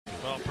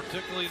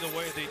particularly the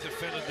way they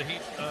defended the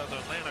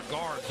Atlanta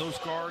guards. Those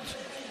guards,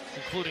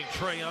 including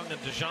Trae Young and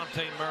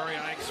DeJounte Murray,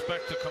 I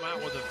expect to come out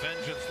with a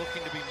vengeance,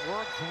 looking to be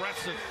more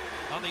aggressive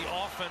on the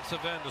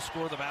offensive end to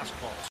score the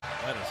basketballs.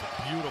 That is a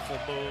beautiful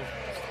move.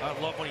 I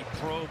love when he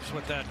probes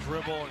with that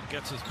dribble and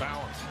gets his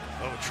balance.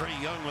 Oh,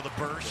 Trae Young with a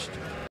burst.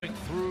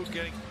 Through,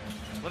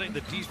 letting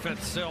the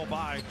defense sail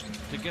by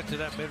to get to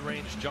that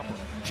mid-range jumper.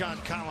 John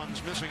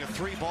Collins missing a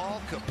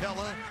 3-ball.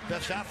 Capella,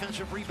 best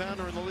offensive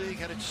rebounder in the league,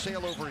 had it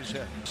sail over his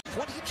head.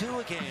 22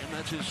 a game,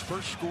 that's his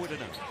first score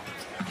tonight.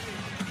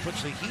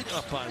 Puts the Heat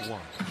up by 1.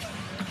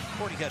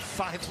 Already got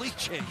 5 lead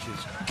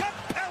changes.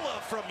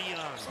 Capella from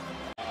Young.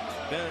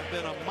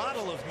 Been a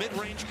model of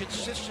mid-range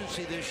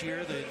consistency this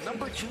year. The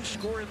number 2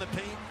 scorer in the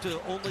paint to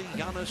only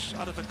Giannis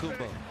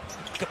Antetokounmpo.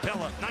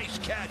 Capella, nice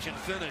catch and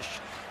finish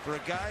for a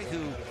guy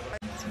who...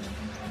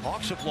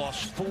 Hawks have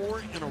lost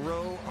 4 in a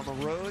row on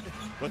the road,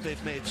 but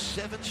they've made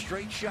 7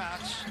 straight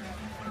shots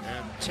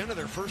and 10 of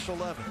their first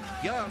 11.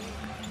 Young,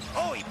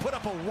 oh, he put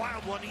up a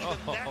wild one, even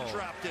that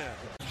dropped in.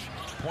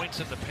 Points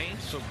in the paint,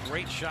 so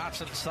great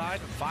shots inside.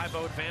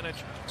 5-0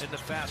 advantage in the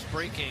fast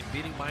break game,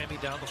 beating Miami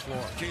down the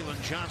floor.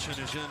 Jalen Johnson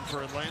is in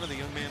for Atlanta, the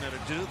young man out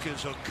of Duke,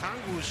 as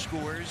Okongwu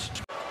scores.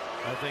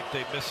 I think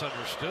they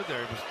misunderstood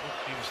there.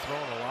 He was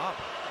throwing a lob.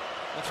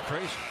 That's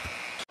crazy.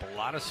 A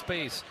lot of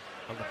space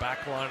on the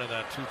back line of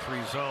that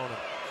 2-3 zone. And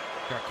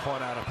got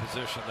caught out of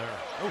position there.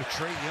 Oh,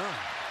 Trae Young.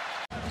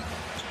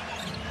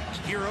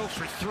 Hero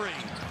for 3.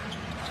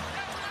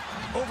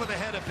 Over the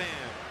head of Bam.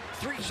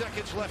 3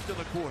 seconds left in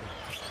the quarter.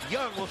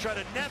 Young will try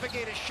to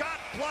navigate a shot,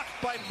 blocked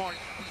by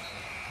Martin.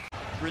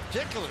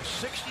 Ridiculous,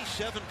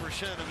 67%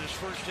 in this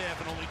first half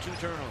and only 2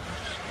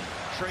 turnovers.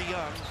 Trae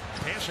Young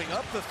passing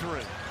up the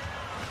 3.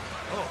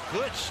 Oh,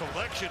 good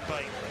selection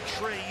by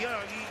Trae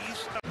Young.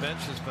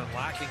 Bench has been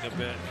lacking a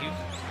bit.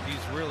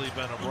 He's really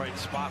been a bright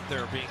spot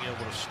there, being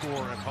able to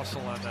score and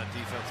hustle on that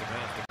defensive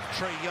end.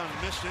 Trae Young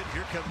missed it.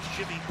 Here comes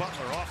Jimmy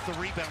Butler off the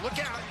rebound. Look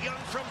out, Young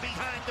from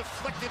behind,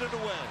 deflected it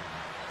away.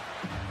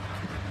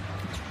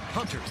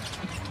 Hunter.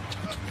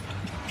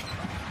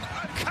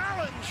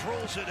 Collins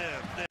rolls it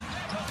in.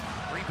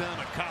 Rebound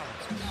of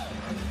Collins.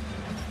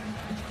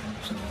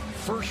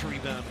 First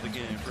rebound of the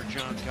game for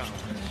John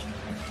Collins.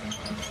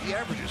 He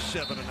averages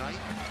 7 a night.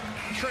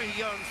 Trae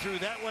Young threw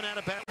that one out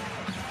of bounds.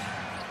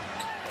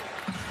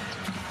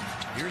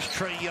 Here's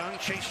Trae Young,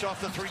 chased off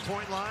the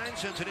 3-point line,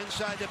 sends it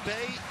inside to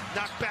Bay,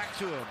 knocked back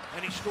to him,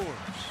 and he scores.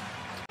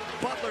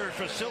 Butler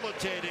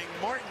facilitating,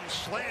 Martin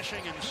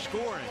slashing and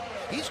scoring.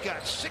 He's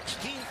got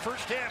 16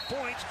 first-half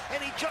points,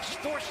 and he just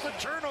forced the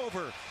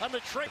turnover on the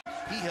Trae.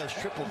 He has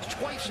tripled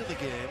twice in the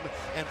game,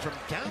 and from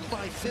down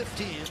by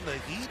 15, the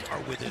Heat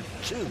are within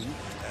 2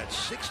 at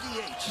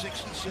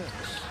 68-66.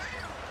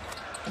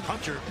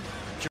 Hunter,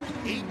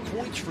 8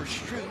 points for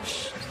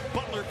Strus.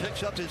 Butler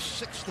picks up his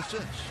 6th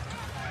assist.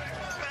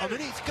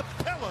 Underneath,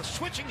 Capella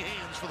switching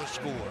hands for the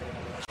score.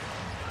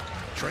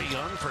 Trae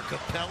Young for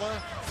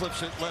Capella,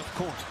 flips it left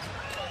corner.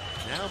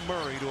 Now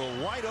Murray to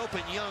a wide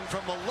open Young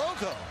from the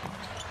logo.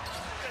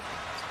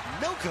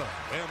 Milko,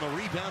 and the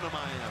rebound of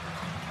Miami.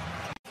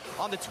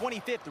 On the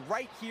 25th,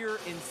 right here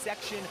in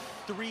section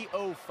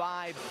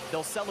 305,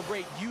 they'll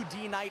celebrate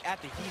UD night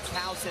at the Heat's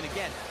house. And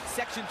again,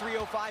 section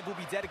 305 will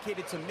be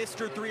dedicated to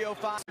Mr.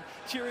 305.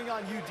 Cheering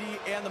on UD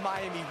and the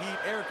Miami Heat.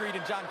 Eric Reed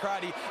and John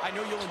Crotty, I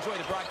know you'll enjoy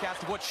the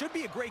broadcast of what should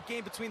be a great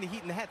game between the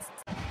Heat and the Nets.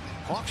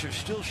 Hawks are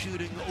still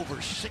shooting over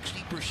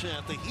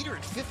 60%. The Heat are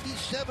at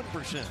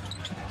 57%.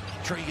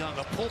 Trae Young,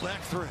 a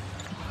pullback 3.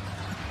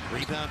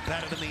 Rebound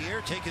batted in the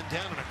air, taken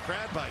down in a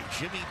crowd by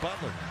Jimmy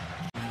Butler.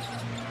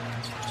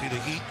 See the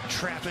Heat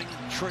trapping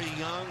Trae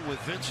Young with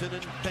Vincent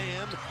and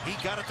Bam.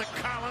 He got it to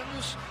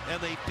Collins,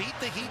 and they beat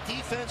the Heat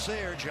defense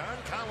there. John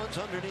Collins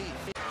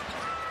underneath.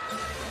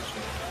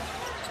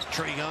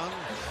 Trae Young,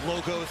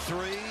 logo 3.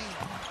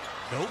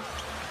 Nope.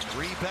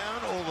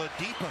 Rebound,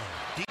 Oladipo.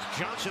 Deep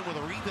Johnson with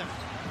a rebound.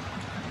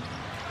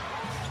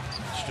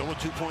 Still a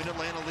 2-point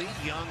Atlanta lead.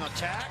 Young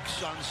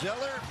attacks on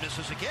Zeller,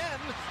 misses again,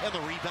 and the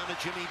rebound of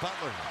Jimmy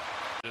Butler.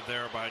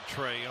 There by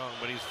Trae Young,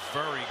 but he's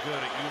very good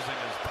at using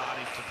his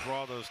body to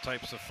draw those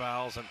types of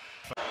fouls. And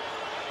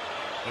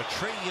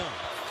Trae Young,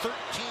 13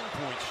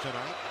 points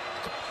tonight.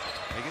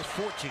 I guess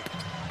 14.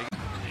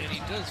 And he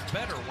does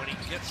better when he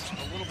gets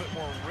a little bit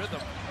more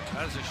rhythm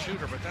as a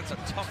shooter, but that's a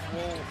tough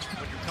role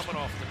when you're coming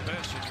off the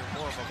bench and you're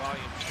more of a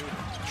volume shooter.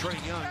 Trae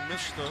Young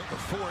missed the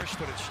force,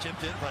 but it's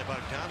tipped in by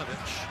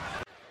Bogdanovich.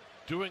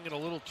 Doing it a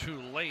little too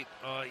late.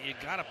 You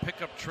got to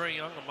pick up Trae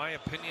Young, in my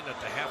opinion, at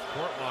the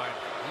half-court line.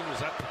 He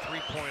was at the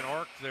 3-point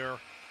arc there.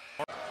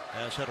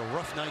 Has had a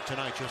rough night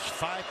tonight, just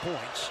 5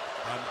 points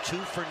on 2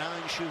 for 9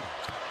 shooting.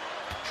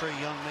 Trae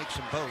Young makes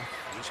them both.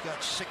 He's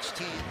got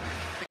 16.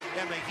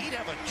 And the Heat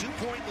have a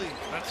 2-point lead.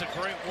 That's a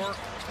great work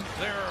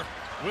there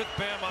with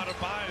Bam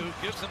Adebayo, who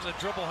gives him the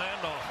dribble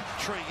handoff.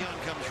 Trae Young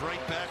comes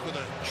right back with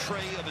a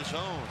tray of his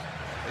own.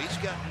 He's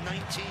got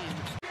 19.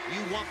 You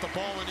want the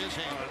ball in his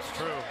hand. That's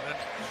true. And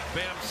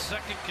Bam's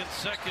second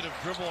consecutive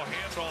dribble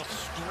handoff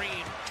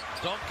screen.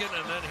 Duncan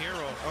and then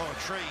Hero. Oh,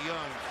 Trae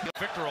Young.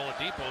 Victor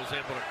Oladipo is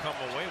able to come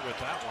away with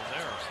that one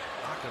there.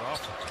 it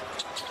off.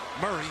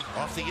 Murray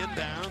off the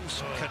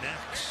inbounds,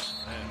 connects.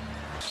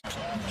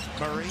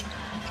 Murray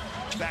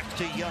back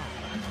to Young.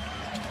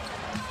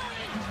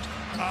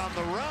 On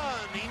the run,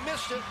 he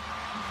missed it.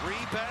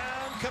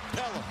 Rebound,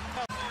 Capella.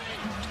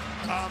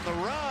 On the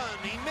run,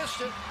 he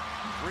missed it.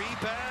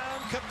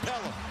 Rebound,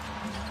 Capella.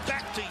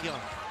 Back to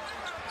Young.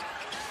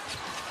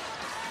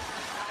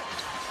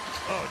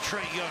 Oh,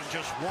 Trae Young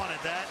just wanted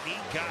that, and he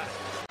got it.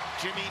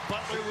 Jimmy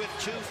Butler with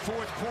 2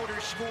 fourth-quarter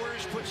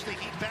scores puts the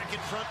Heat back in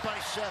front by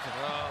 7.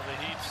 Oh, the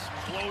Heat's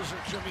closer,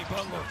 Jimmy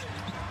Butler.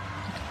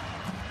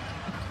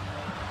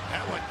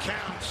 That one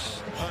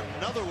counts.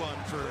 Another one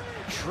for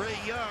Trae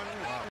Young.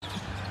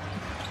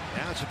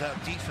 Now it's about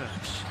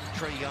defense.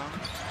 Trae Young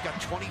got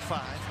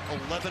 25,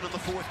 11 in the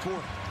fourth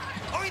quarter.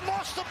 Oh, he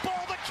lost the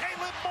ball to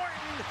Caleb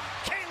Martin.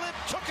 Caleb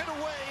took it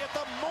away at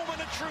the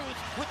moment of truth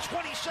with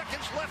 20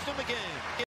 seconds left in the game.